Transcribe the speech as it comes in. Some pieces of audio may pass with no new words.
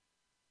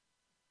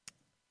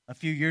A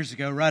few years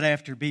ago, right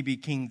after B.B.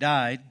 King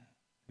died,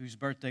 whose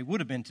birthday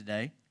would have been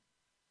today,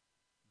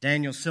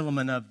 Daniel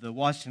Silliman of the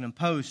Washington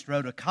Post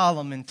wrote a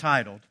column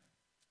entitled,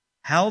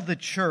 "How the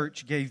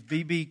Church Gave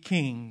B.B.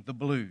 King the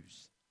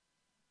Blues."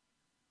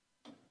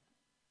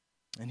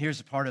 And here's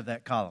a part of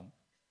that column.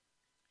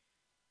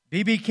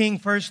 B.B. King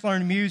first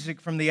learned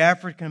music from the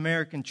African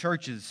American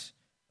churches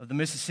of the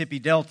Mississippi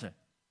Delta.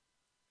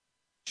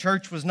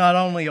 Church was not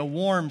only a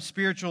warm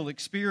spiritual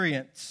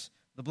experience,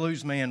 the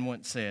blues man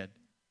once said,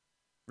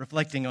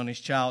 reflecting on his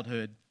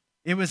childhood.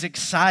 It was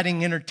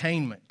exciting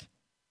entertainment.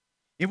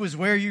 It was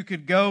where you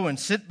could go and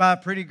sit by a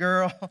pretty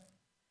girl,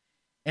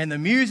 and the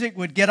music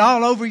would get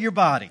all over your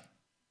body,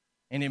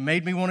 and it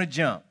made me want to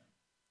jump.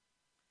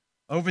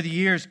 Over the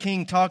years,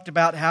 King talked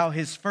about how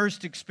his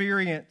first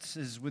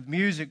experiences with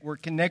music were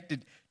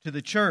connected to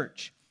the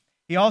church.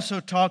 He also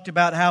talked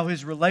about how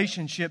his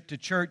relationship to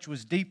church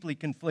was deeply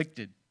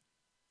conflicted.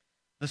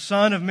 The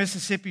son of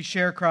Mississippi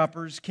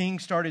sharecroppers, King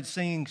started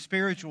singing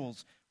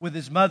spirituals with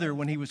his mother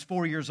when he was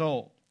 4 years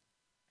old.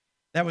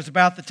 That was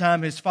about the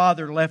time his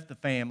father left the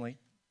family.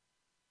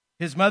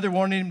 His mother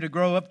wanted him to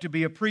grow up to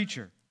be a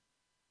preacher.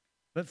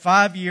 But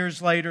 5 years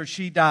later,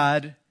 she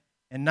died,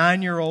 and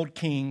 9-year-old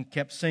King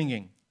kept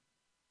singing.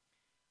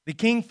 The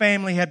King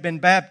family had been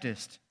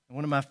Baptist.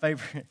 One of my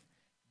favorite,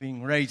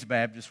 being raised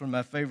Baptist, one of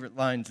my favorite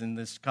lines in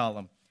this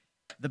column.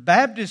 The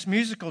Baptist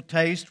musical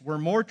tastes were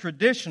more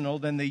traditional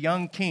than the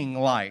young King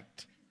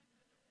liked.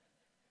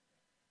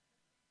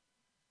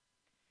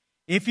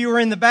 If you were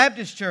in the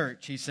Baptist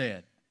church, he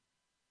said,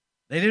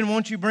 they didn't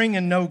want you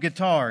bringing no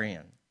guitar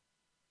in.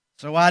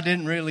 So I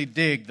didn't really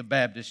dig the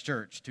Baptist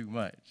church too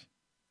much.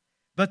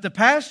 But the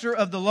pastor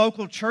of the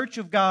local Church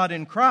of God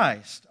in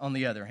Christ, on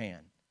the other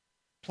hand,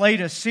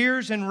 played a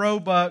Sears and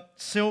Roebuck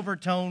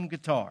silver-tone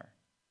guitar.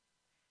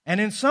 And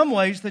in some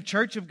ways, the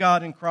Church of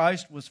God in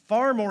Christ was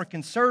far more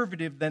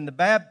conservative than the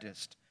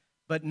Baptist,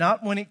 but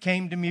not when it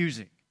came to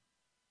music.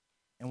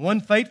 And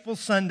one fateful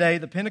Sunday,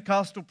 the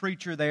Pentecostal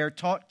preacher there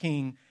taught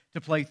King to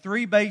play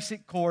 3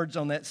 basic chords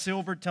on that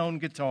silver-tone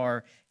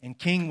guitar, and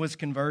King was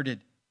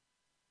converted.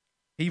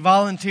 He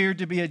volunteered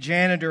to be a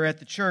janitor at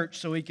the church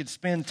so he could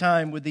spend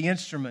time with the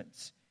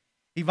instruments.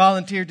 He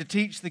volunteered to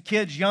teach the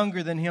kids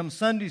younger than him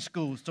Sunday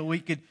school so he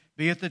could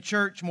be at the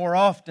church more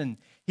often.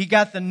 He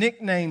got the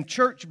nickname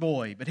Church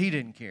Boy, but he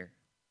didn't care.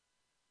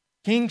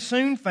 King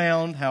soon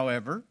found,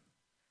 however,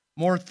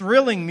 more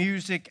thrilling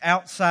music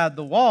outside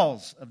the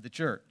walls of the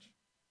church.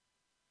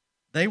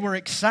 They were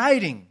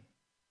exciting,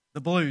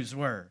 the blues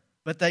were,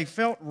 but they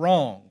felt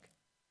wrong.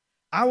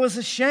 I was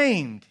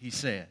ashamed, he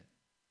said,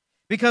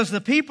 because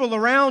the people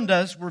around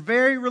us were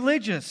very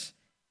religious.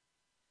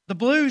 The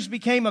blues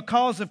became a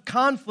cause of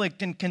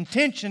conflict and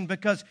contention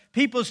because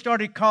people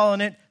started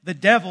calling it the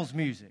devil's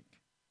music.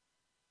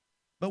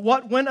 But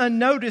what went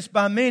unnoticed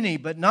by many,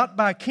 but not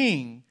by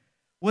King,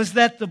 was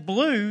that the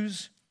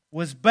blues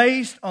was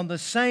based on the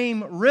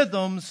same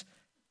rhythms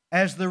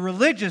as the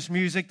religious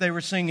music they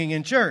were singing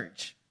in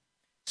church.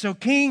 So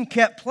King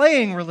kept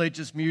playing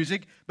religious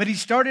music, but he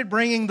started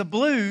bringing the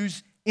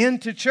blues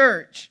into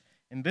church.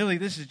 And Billy,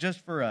 this is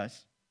just for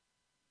us.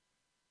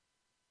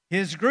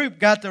 His group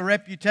got the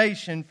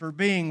reputation for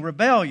being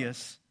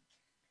rebellious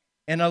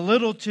and a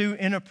little too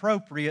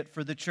inappropriate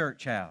for the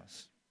church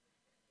house.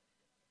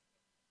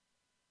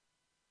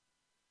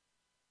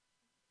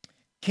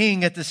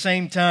 King, at the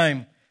same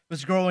time,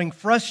 was growing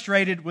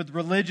frustrated with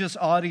religious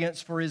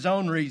audience for his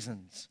own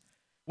reasons.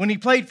 When he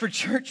played for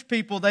church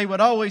people, they would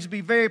always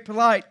be very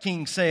polite,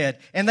 King said.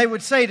 And they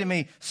would say to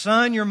me,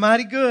 "Son, you're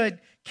mighty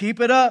good. Keep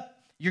it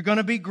up. You're going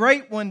to be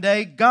great one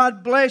day.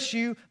 God bless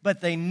you."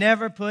 But they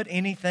never put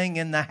anything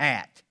in the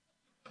hat.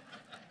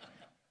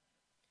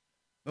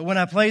 But when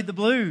I played the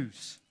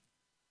blues,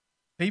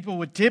 people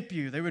would tip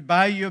you. They would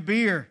buy you a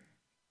beer.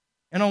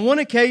 And on one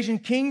occasion,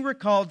 King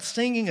recalled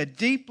singing a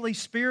deeply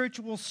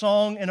spiritual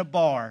song in a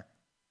bar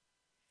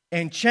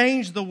and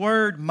changed the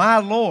word "my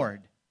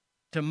Lord"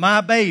 to "my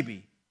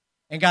baby"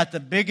 and got the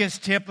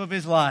biggest tip of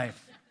his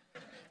life.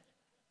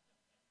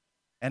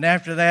 And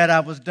after that, I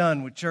was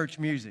done with church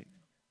music.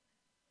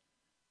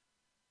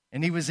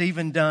 And he was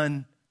even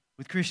done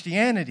with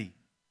Christianity.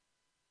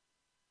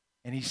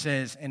 And he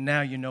says, "And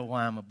now you know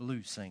why I'm a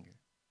blues singer."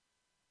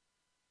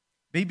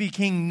 B.B.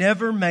 King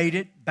never made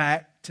it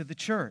back to the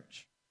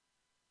church.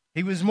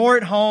 He was more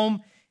at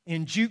home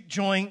in juke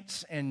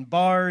joints and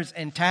bars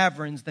and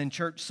taverns than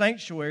church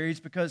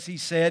sanctuaries because he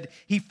said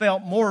he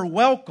felt more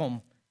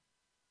welcome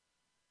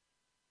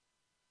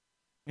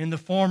in the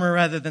former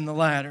rather than the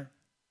latter.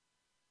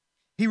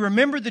 He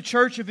remembered the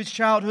church of his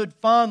childhood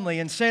fondly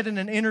and said in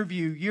an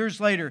interview years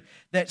later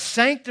that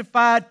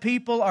sanctified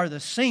people are the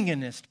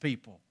singingest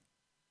people.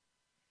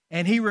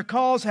 And he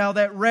recalls how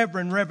that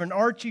Reverend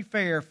Archie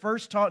Fair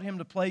first taught him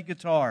to play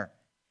guitar.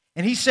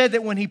 And he said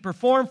that when he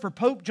performed for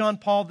Pope John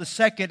Paul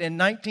II in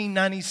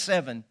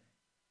 1997,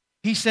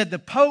 he said the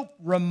Pope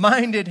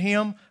reminded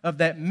him of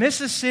that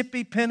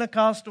Mississippi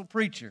Pentecostal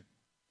preacher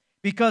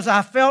because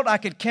I felt I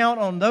could count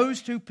on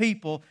those two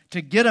people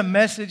to get a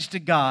message to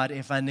God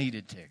if I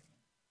needed to.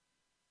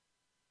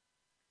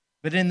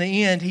 But in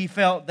the end, he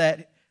felt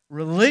that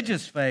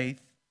religious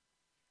faith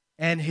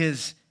and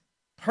his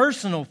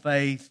personal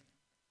faith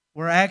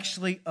were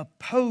actually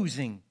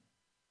opposing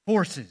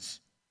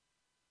forces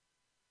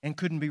and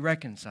couldn't be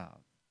reconciled.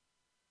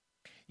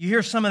 You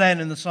hear some of that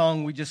in the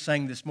song we just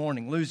sang this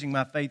morning, Losing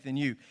My Faith in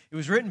You. It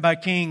was written by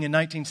King in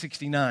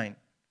 1969.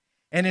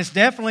 And it's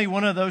definitely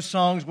one of those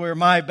songs where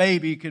my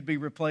baby could be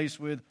replaced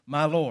with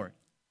my Lord.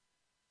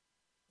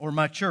 Or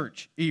my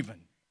church, even.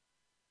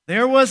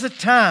 There was a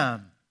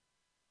time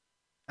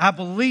I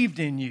believed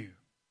in you.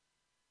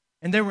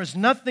 And there was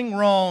nothing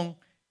wrong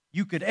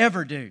you could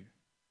ever do.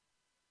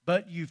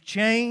 But you've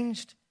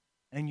changed,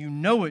 and you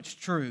know it's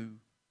true.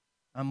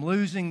 I'm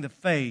losing the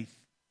faith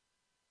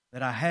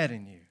that I had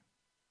in you.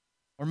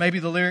 Or maybe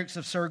the lyrics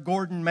of Sir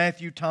Gordon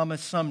Matthew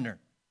Thomas Sumner,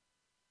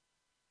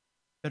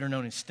 better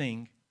known as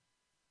Sting.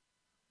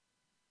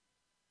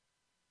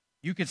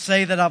 You could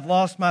say that I've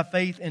lost my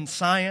faith in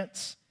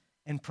science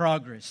and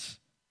progress.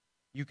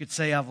 You could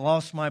say I've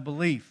lost my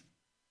belief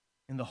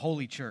in the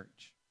Holy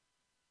Church.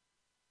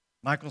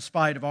 Michael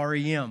Spite of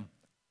REM.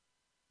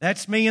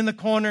 That's me in the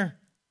corner.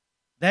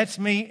 That's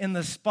me in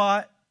the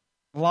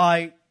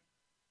spotlight,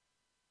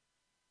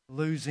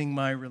 losing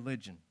my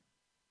religion.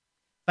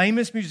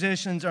 Famous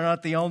musicians are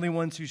not the only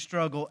ones who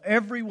struggle.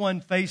 Everyone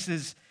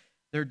faces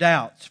their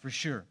doubts, for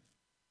sure.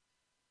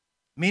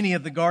 Many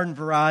of the garden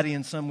variety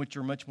and some which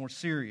are much more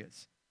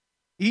serious.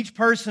 Each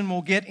person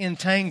will get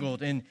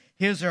entangled in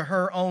his or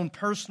her own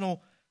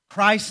personal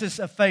crisis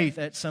of faith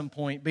at some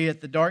point, be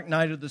it the dark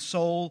night of the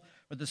soul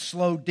or the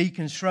slow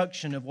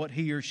deconstruction of what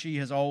he or she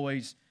has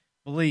always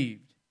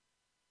believed.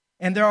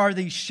 And there are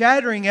these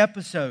shattering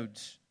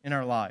episodes in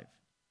our life,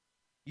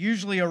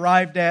 usually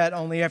arrived at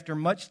only after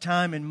much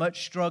time and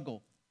much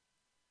struggle,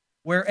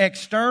 where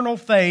external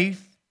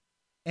faith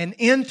and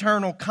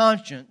internal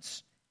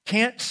conscience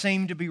can't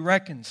seem to be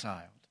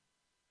reconciled.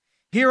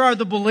 Here are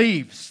the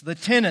beliefs, the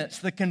tenets,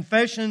 the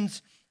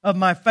confessions of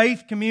my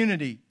faith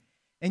community,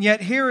 and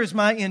yet here is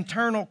my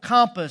internal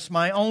compass,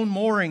 my own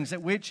moorings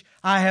at which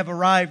I have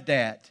arrived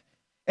at.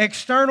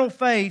 External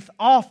faith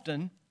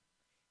often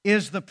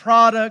is the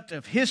product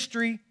of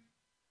history,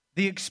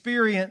 the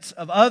experience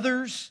of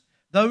others,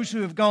 those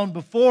who have gone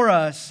before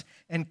us,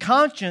 and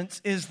conscience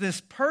is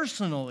this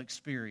personal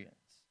experience,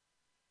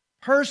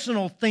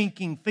 personal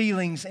thinking,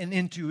 feelings, and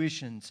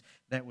intuitions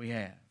that we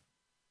have.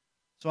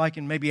 So I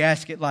can maybe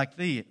ask it like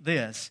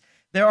this.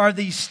 There are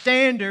these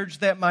standards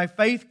that my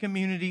faith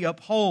community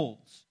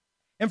upholds.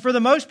 And for the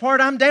most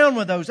part, I'm down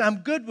with those. I'm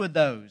good with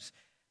those.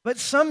 But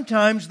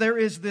sometimes there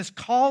is this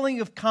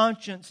calling of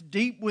conscience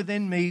deep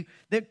within me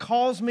that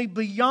calls me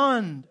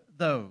beyond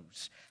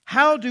those.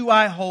 How do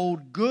I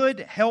hold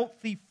good,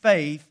 healthy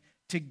faith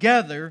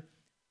together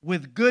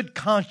with good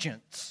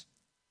conscience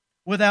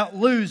without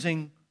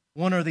losing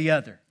one or the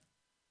other?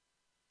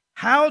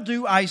 How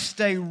do I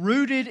stay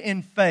rooted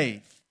in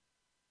faith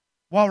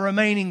while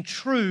remaining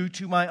true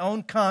to my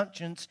own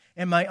conscience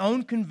and my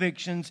own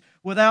convictions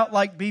without,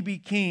 like B.B.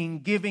 King,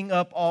 giving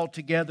up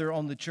altogether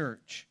on the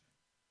church?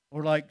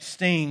 Or like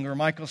Sting or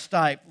Michael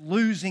Stipe,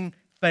 losing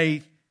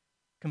faith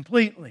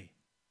completely?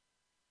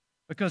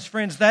 Because,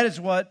 friends, that is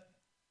what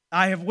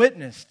I have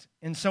witnessed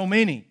in so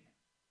many,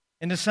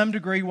 and to some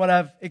degree what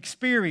I've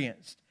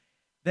experienced,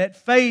 that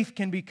faith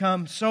can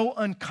become so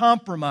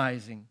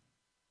uncompromising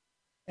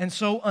and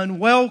so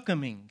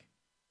unwelcoming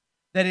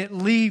that it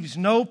leaves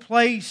no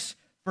place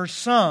for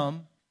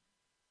some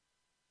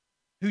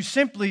who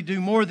simply do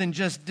more than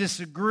just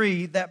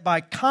disagree, that by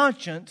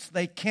conscience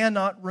they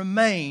cannot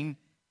remain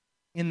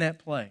in that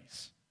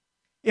place.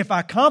 If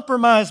I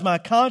compromise my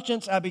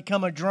conscience, I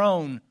become a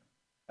drone,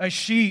 a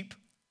sheep,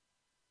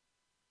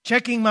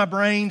 checking my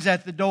brains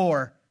at the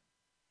door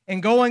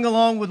and going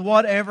along with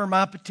whatever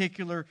my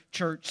particular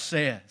church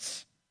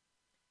says.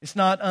 It's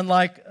not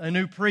unlike a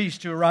new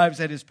priest who arrives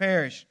at his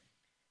parish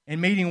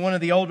and meeting one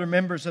of the older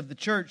members of the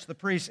church, the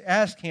priest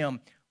asks him,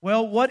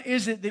 "Well, what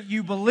is it that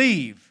you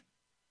believe?"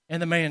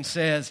 And the man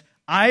says,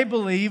 "I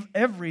believe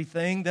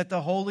everything that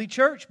the Holy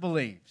Church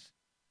believes."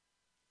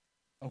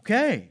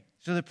 Okay,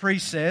 so the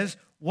priest says,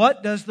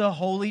 "What does the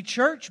Holy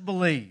Church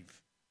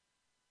believe?"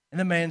 And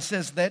the man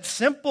says, "That's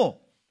simple.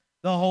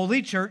 The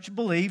Holy Church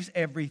believes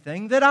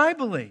everything that I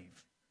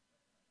believe."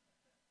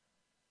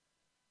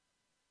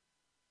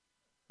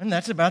 And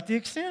that's about the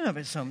extent of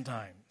it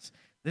sometimes.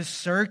 This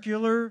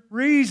circular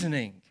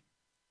reasoning.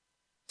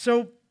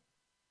 So,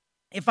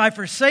 if I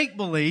forsake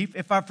belief,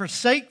 if I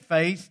forsake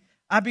faith,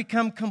 I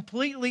become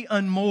completely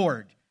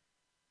unmoored,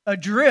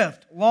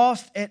 adrift,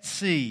 lost at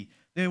sea.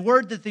 The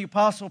word that the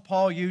Apostle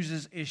Paul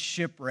uses is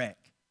shipwreck.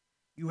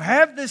 You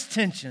have this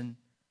tension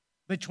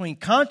between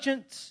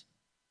conscience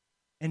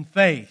and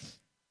faith.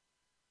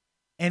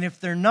 And if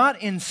they're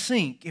not in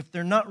sync, if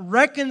they're not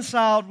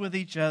reconciled with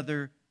each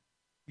other,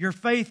 your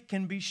faith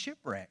can be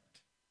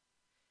shipwrecked.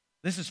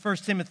 This is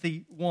 1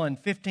 Timothy 1,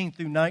 15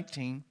 through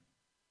 19,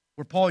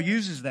 where Paul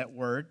uses that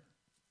word.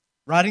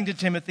 Writing to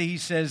Timothy, he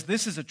says,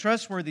 "This is a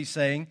trustworthy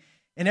saying,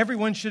 and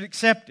everyone should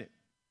accept it."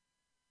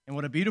 And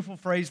what a beautiful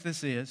phrase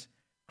this is.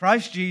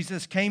 Christ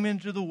Jesus came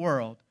into the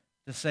world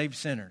to save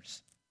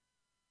sinners.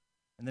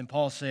 And then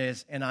Paul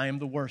says, and I am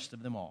the worst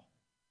of them all.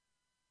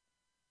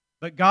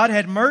 But God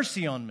had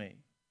mercy on me,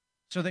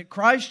 so that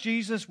Christ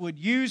Jesus would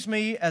use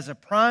me as a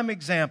prime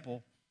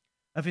example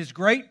of His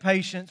great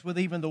patience with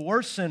even the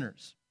worst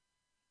sinners.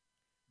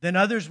 Then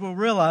others will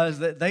realize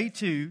that they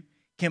too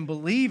can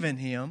believe in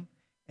Him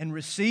and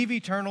receive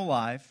eternal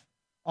life.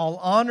 All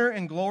honor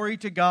and glory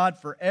to God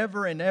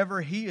forever and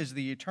ever. He is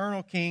the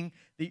eternal King,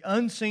 the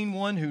unseen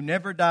one who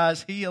never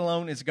dies. He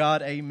alone is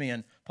God.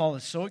 Amen. Paul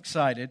is so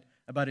excited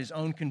about his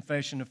own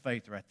confession of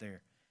faith right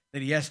there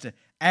that he has to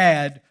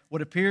add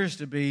what appears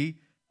to be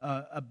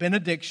a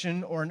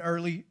benediction or an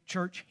early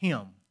church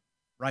hymn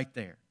right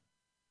there.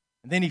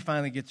 And then he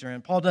finally gets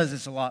around. Paul does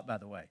this a lot, by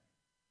the way.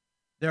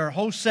 There are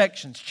whole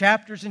sections,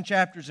 chapters and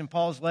chapters in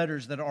Paul's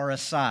letters that are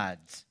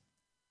asides.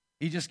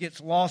 He just gets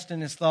lost in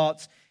his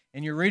thoughts,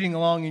 and you're reading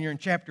along and you're in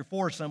chapter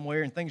 4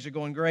 somewhere and things are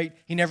going great.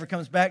 He never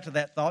comes back to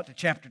that thought to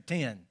chapter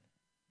 10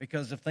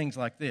 because of things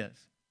like this.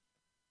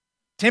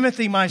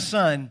 Timothy, my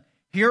son,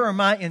 here are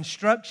my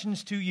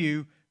instructions to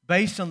you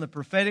based on the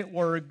prophetic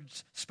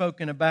words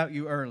spoken about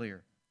you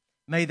earlier.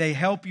 May they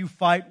help you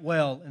fight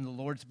well in the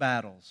Lord's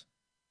battles.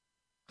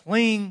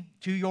 Cling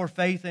to your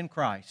faith in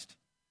Christ.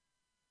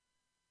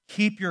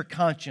 Keep your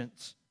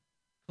conscience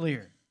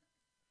clear.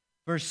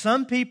 For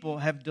some people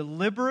have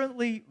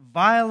deliberately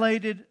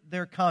violated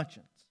their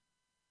conscience,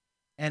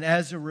 and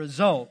as a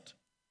result,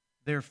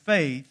 their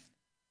faith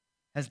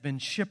has been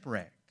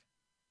shipwrecked.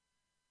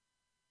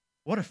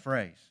 What a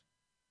phrase.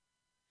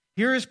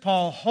 Here is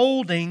Paul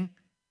holding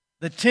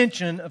the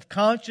tension of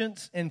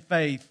conscience and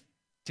faith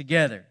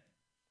together.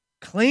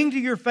 Cling to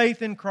your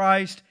faith in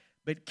Christ,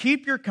 but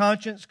keep your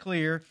conscience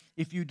clear.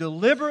 If you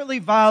deliberately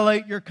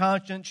violate your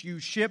conscience, you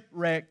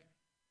shipwreck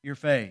your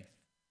faith.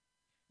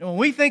 Now, when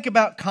we think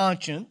about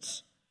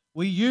conscience,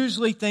 we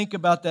usually think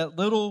about that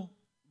little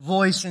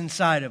voice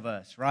inside of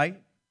us, right?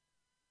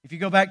 If you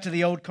go back to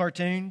the old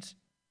cartoons,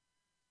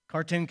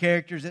 cartoon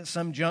characters at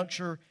some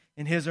juncture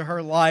in his or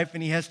her life,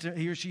 and he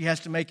or she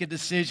has to make a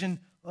decision.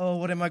 Oh,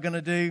 what am I going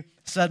to do?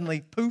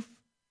 Suddenly, poof,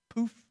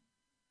 poof.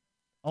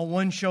 On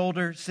one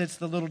shoulder sits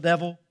the little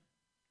devil.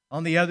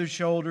 On the other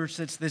shoulder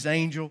sits this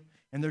angel,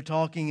 and they're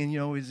talking in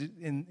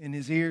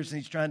his ears, and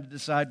he's trying to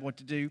decide what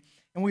to do.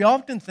 And we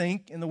often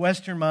think in the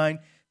Western mind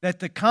that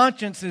the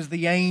conscience is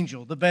the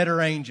angel, the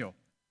better angel.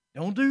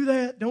 Don't do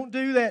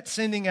that,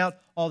 sending out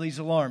all these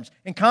alarms.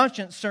 And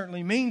conscience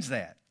certainly means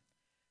that.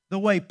 The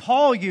way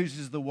Paul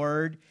uses the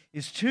word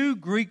is two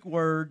Greek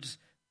words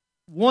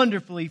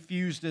wonderfully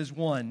fused as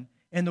one.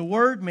 And the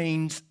word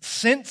means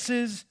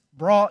senses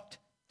brought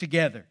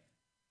together.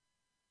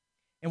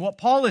 And what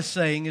Paul is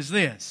saying is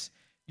this: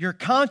 your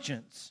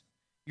conscience,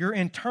 your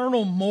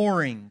internal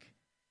mooring,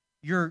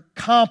 your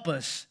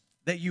compass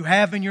that you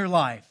have in your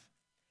life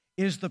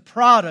is the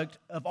product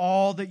of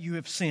all that you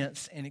have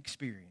sensed and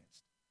experienced.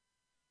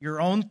 Your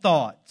own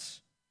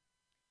thoughts,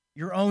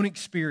 your own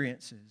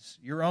experiences,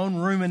 your own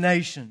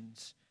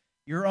ruminations,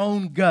 your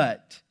own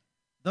gut,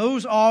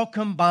 those all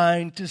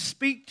combine to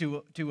speak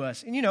to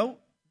us. And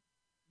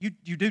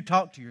you do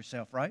talk to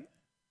yourself, right?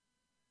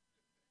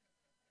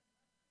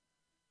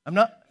 I'm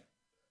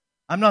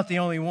not the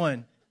only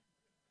one.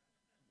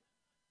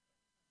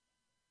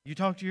 You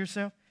talk to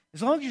yourself?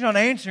 As long as you're not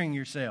answering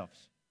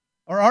yourselves.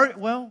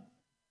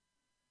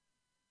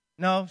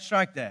 No,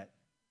 strike that.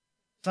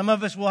 Some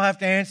of us will have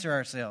to answer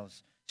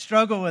ourselves,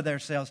 struggle with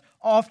ourselves.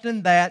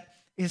 Often that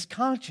is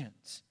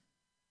conscience.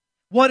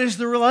 What is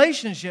the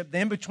relationship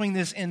then between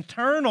this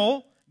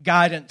internal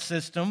guidance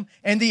system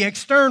and the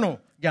external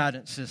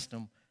guidance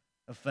system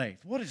of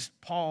faith? What is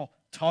Paul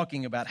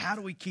talking about? How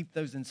do we keep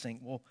those in sync?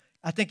 Well,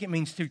 I think it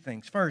means two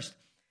things. First,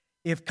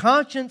 if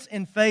conscience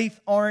and faith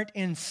aren't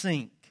in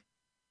sync,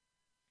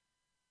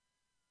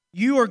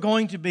 you are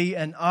going to be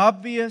an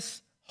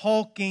obvious,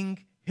 hulking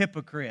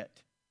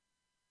hypocrite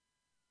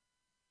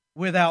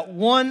without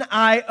one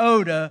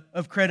iota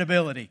of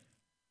credibility.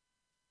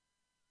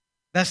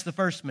 That's the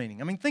first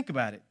meaning. I mean, think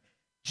about it.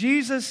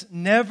 Jesus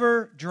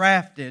never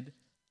drafted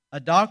a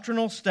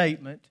doctrinal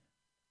statement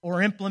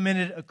or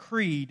implemented a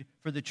creed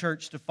for the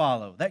church to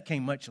follow. That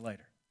came much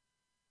later.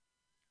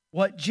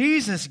 What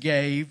Jesus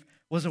gave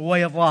was a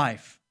way of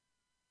life,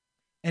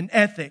 an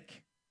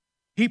ethic.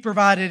 He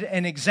provided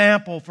an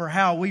example for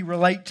how we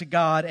relate to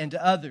God and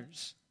to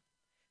others.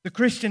 The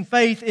Christian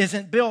faith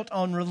isn't built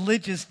on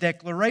religious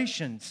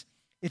declarations.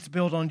 It's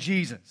built on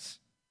Jesus.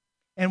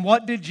 And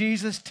what did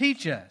Jesus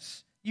teach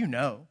us? You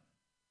know.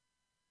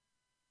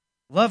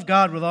 Love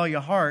God with all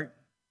your heart.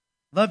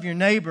 Love your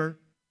neighbor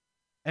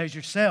as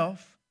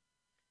yourself.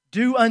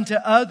 Do unto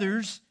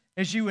others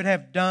as you would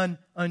have done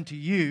unto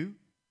you.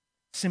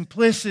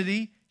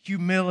 Simplicity,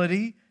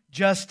 humility,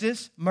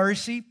 justice,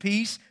 mercy,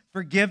 peace,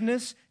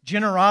 forgiveness,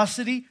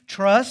 generosity,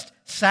 trust,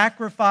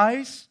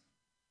 sacrifice.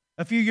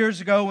 A few years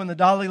ago when the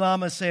Dalai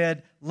Lama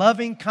said,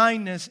 "Loving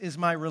kindness is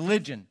my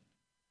religion,"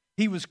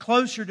 he was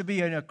closer to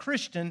being a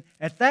Christian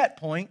at that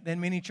point than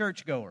many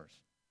churchgoers.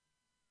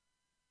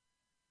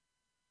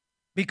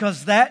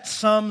 Because that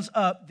sums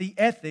up the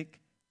ethic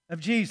of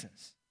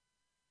Jesus.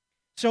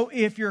 So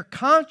if your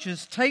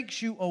conscience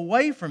takes you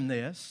away from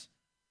this,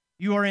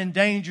 you are in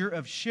danger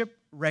of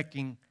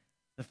shipwrecking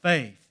the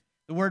faith.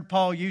 The word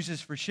Paul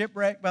uses for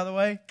shipwreck, by the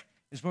way,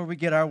 is where we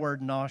get our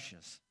word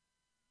nauseous.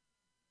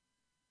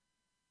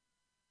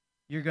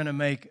 You're going to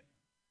make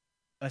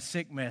a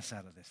sick mess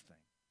out of this thing.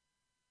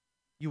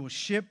 You will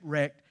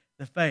shipwreck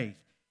the faith.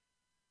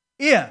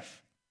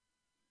 If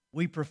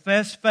we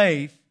profess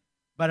faith,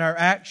 but our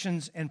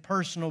actions and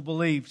personal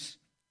beliefs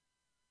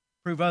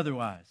prove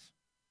otherwise.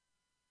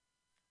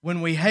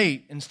 When we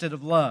hate instead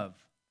of love.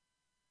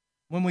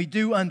 When we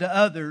do unto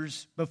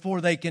others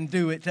before they can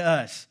do it to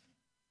us.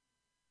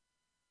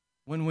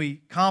 When we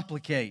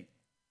complicate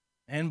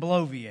and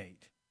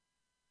bloviate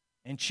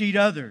and cheat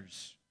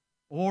others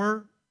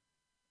or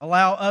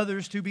allow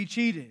others to be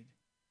cheated.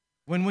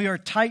 When we are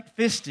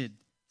tight-fisted,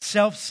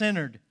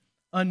 self-centered,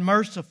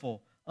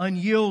 unmerciful,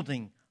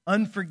 unyielding,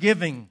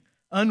 unforgiving,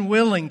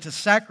 unwilling to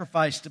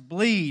sacrifice, to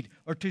bleed,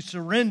 or to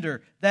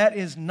surrender, that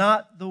is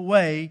not the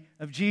way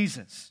of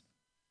Jesus.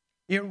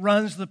 It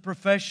runs the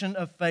profession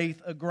of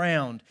faith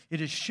aground. It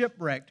is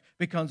shipwrecked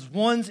because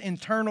one's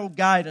internal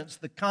guidance,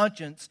 the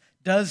conscience,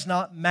 does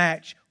not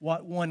match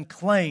what one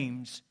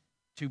claims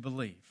to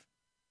believe.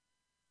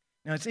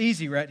 Now, it's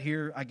easy right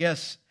here, I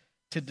guess,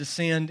 to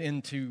descend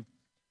into,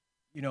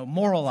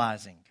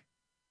 moralizing.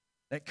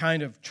 That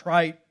kind of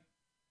trite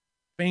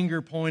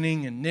finger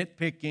pointing and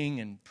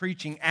nitpicking and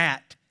preaching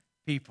at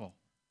people.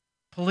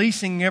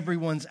 Policing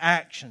everyone's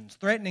actions,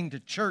 threatening to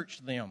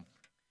church them.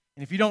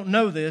 And if you don't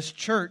know this,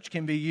 church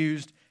can be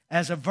used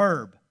as a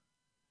verb.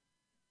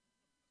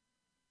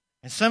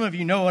 And some of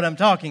you know what I'm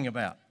talking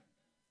about.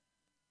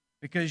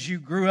 Because you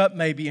grew up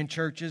maybe in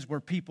churches where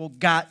people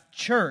got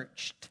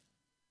churched.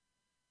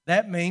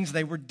 That means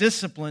they were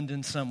disciplined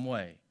in some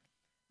way.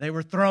 They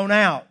were thrown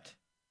out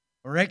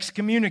or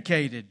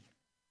excommunicated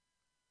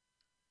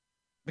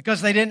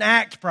because they didn't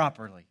act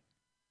properly.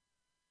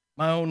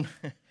 My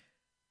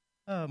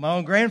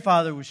own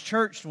grandfather was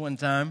churched one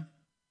time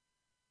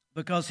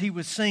because he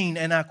was seen,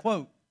 and I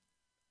quote,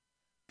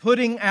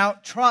 putting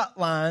out trot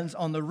lines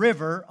on the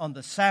river on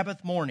the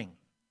Sabbath morning.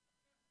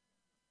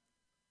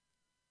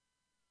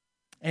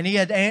 And he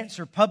had to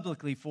answer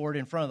publicly for it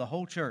in front of the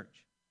whole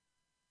church.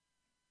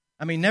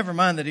 I mean, never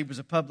mind that he was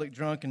a public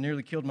drunk and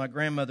nearly killed my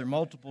grandmother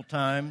multiple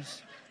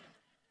times,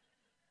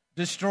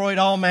 destroyed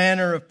all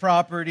manner of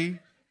property,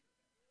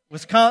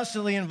 was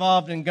constantly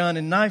involved in gun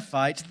and knife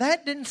fights.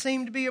 That didn't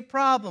seem to be a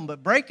problem,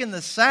 but breaking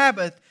the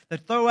Sabbath to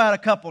throw out a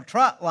couple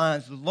trot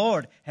lines, the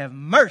Lord have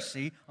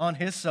mercy on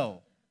his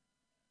soul.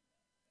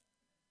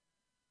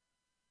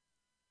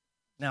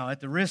 Now, at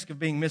the risk of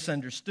being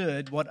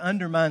misunderstood, what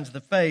undermines the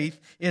faith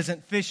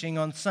isn't fishing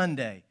on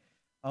Sunday.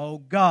 Oh,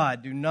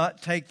 God, do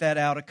not take that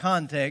out of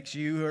context.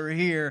 You who are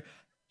here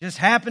just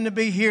happen to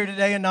be here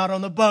today and not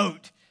on the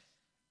boat.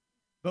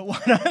 But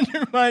what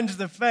undermines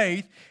the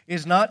faith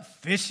is not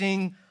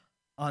fishing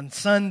on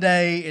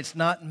Sunday. It's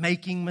not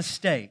making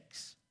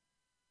mistakes.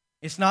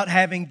 It's not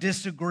having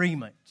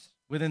disagreements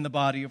within the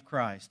body of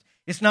Christ.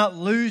 It's not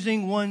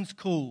losing one's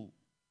cool.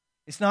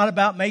 It's not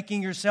about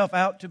making yourself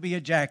out to be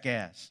a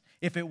jackass.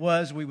 If it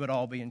was, we would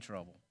all be in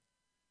trouble.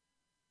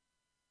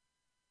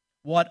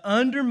 What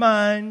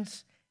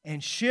undermines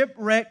and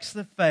shipwrecks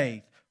the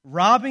faith,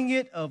 robbing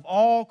it of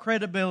all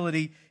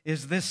credibility,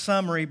 is this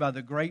summary by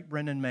the great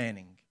Brennan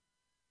Manning.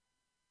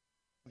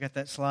 We got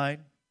that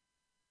slide?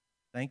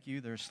 Thank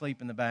you. They're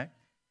asleep in the back.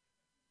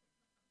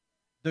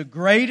 The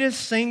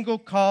greatest single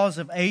cause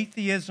of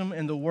atheism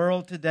in the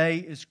world today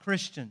is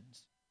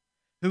Christians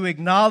who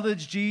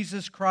acknowledge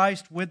Jesus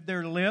Christ with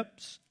their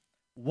lips,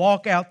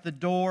 walk out the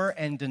door,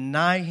 and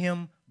deny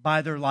Him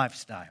by their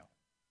lifestyle.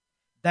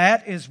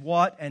 That is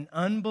what an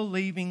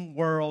unbelieving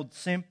world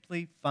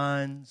simply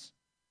finds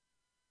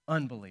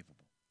unbelievable.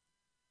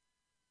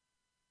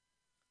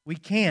 We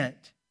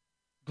can't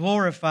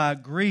glorify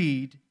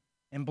greed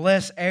and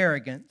bless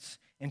arrogance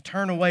and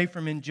turn away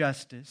from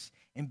injustice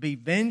and be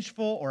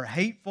vengeful or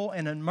hateful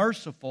and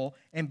unmerciful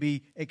and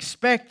be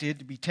expected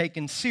to be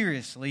taken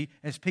seriously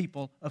as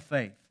people of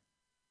faith.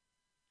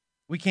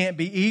 We can't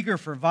be eager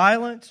for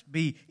violence,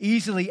 be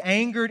easily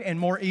angered and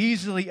more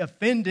easily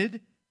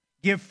offended,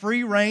 give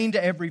free rein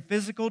to every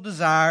physical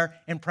desire,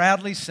 and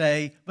proudly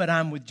say, but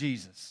I'm with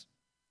Jesus.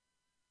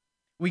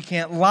 We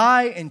can't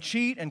lie and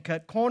cheat and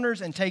cut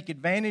corners and take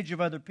advantage of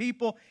other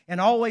people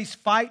and always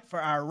fight for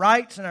our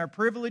rights and our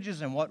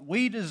privileges and what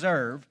we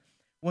deserve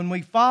when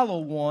we follow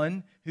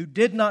one who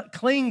did not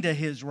cling to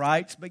his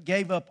rights but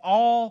gave up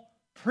all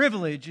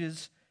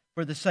privileges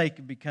for the sake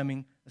of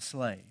becoming a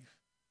slave.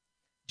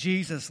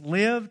 Jesus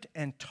lived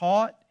and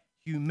taught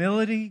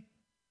humility,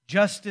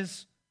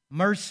 justice,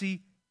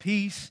 mercy,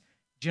 peace,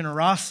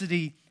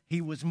 generosity. He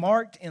was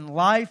marked in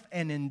life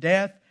and in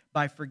death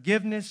by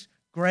forgiveness,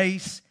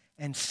 grace,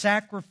 and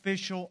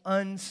sacrificial,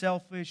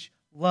 unselfish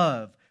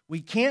love.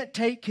 We can't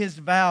take His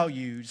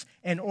values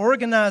and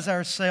organize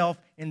ourselves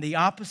in the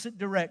opposite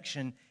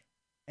direction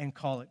and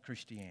call it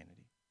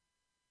Christianity.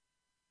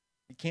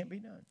 It can't be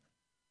done.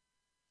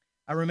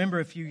 I remember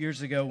a few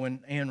years ago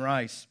when Anne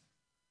Rice,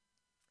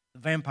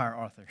 the vampire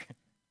author,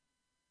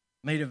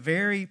 made a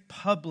very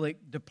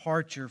public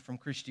departure from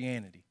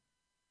Christianity.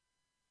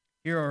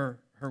 Here are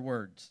her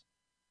words.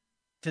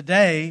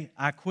 Today,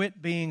 I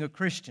quit being a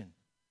Christian.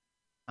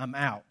 I'm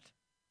out.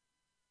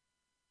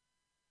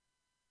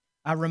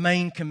 I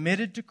remain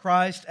committed to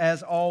Christ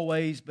as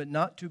always, but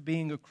not to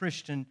being a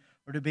Christian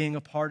or to being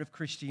a part of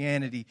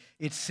Christianity.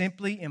 It's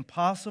simply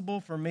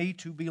impossible for me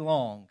to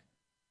belong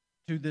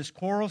to this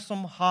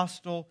quarrelsome,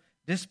 hostile,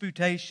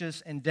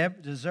 disputatious, and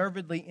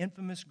deservedly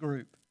infamous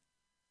group.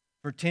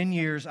 For 10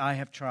 years I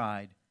have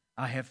tried.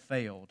 I have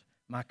failed.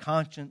 My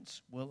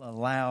conscience will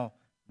allow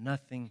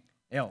nothing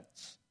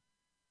else.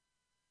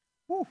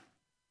 Whew.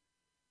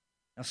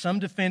 Now, some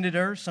defended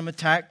her, some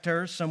attacked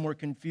her, some were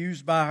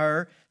confused by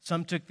her,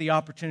 some took the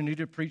opportunity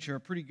to preach her a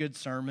pretty good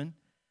sermon.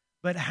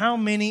 But how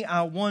many,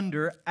 I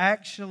wonder,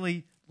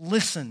 actually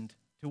listened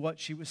to what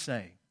she was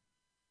saying?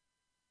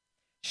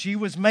 She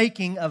was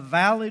making a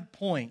valid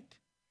point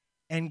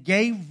and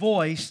gave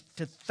voice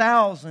to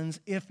thousands,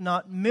 if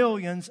not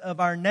millions, of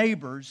our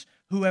neighbors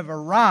who have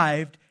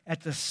arrived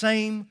at the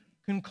same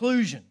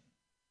conclusion,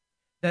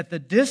 that the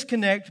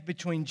disconnect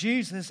between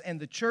Jesus and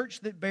the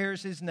church that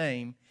bears His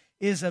name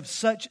is of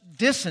such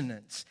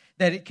dissonance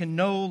that it can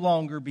no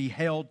longer be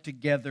held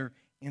together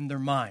in their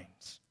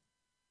minds.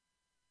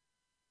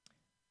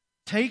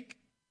 Take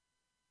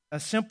a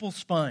simple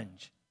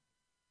sponge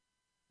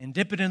and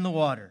dip it in the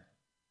water.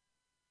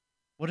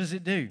 What does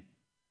it do?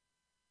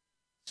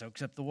 It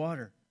soaks up the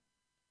water.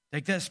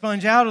 Take that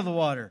sponge out of the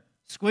water.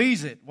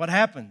 Squeeze it. What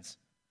happens?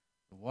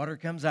 The water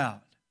comes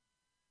out.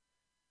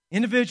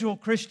 Individual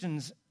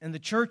Christians and the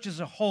church as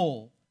a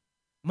whole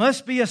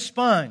must be a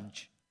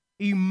sponge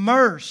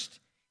immersed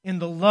in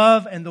the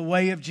love and the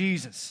way of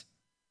Jesus,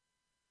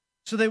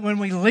 so that when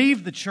we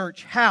leave the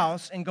church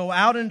house and go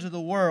out into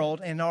the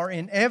world and are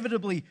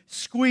inevitably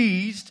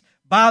squeezed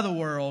by the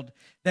world,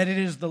 that it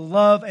is the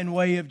love and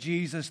way of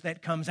Jesus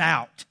that comes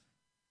out.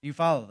 Do you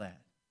follow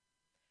that?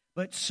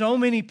 But so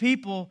many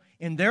people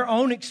in their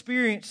own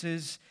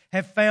experiences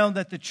have found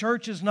that the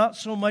church is not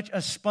so much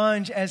a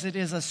sponge as it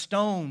is a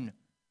stone.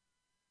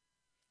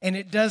 And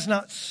it does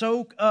not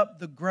soak up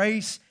the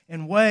grace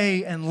and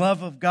way and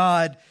love of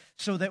God,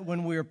 so that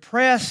when we're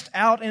pressed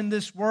out in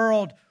this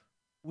world,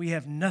 we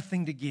have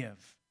nothing to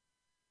give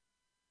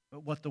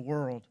but what the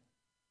world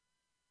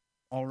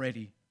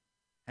already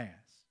has.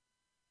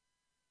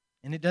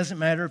 And it doesn't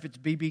matter if it's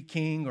B.B.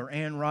 King or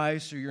Ann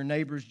Rice or your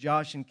neighbors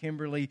Josh and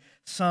Kimberly.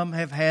 Some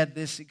have had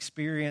this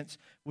experience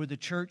where the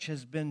church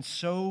has been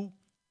so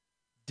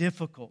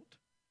difficult,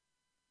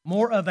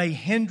 more of a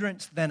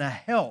hindrance than a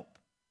help,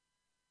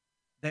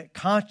 that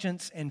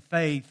conscience and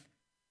faith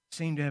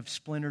seem to have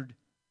splintered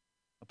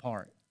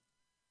apart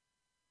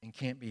and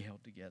can't be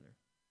held together.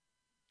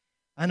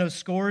 I know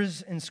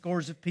scores and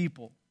scores of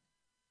people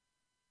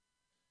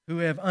who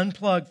have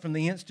unplugged from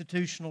the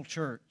institutional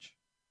church,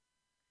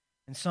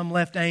 and some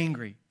left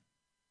angry,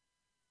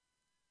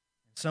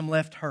 and some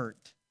left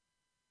hurt,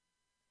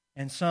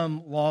 and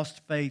some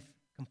lost faith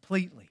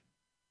completely.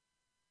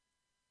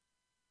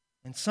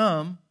 And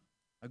some,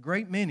 a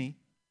great many,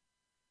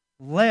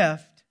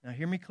 left, now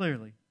hear me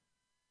clearly,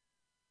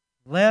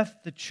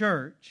 left the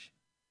church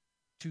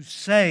to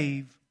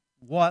save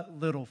what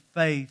little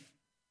faith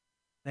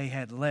they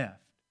had left.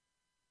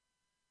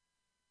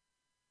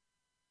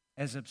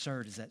 As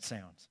absurd as that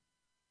sounds.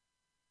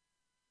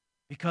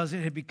 Because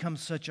it had become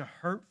such a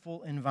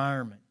hurtful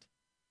environment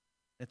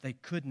that they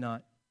could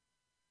not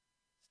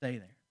stay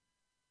there.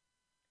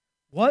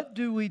 What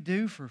do we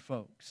do for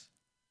folks?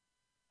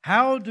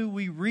 How do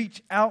we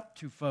reach out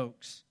to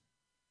folks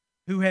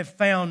who have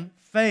found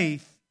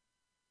faith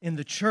in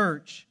the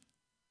church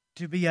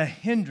to be a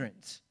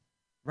hindrance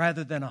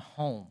rather than a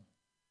home?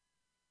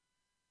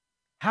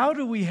 How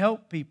do we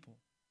help people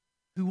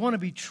who want to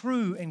be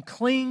true and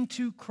cling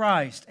to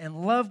Christ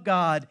and love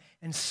God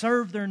and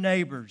serve their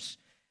neighbors,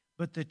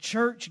 but the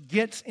church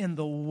gets in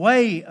the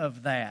way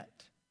of that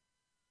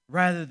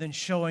rather than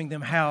showing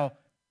them how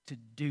to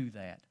do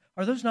that?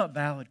 Are those not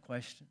valid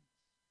questions?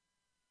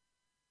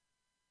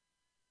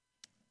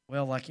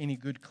 Well, like any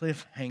good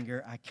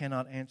cliffhanger, I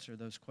cannot answer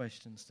those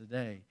questions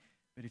today.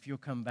 But if you'll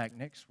come back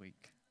next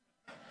week,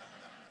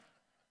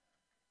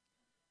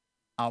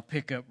 I'll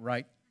pick up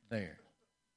right there.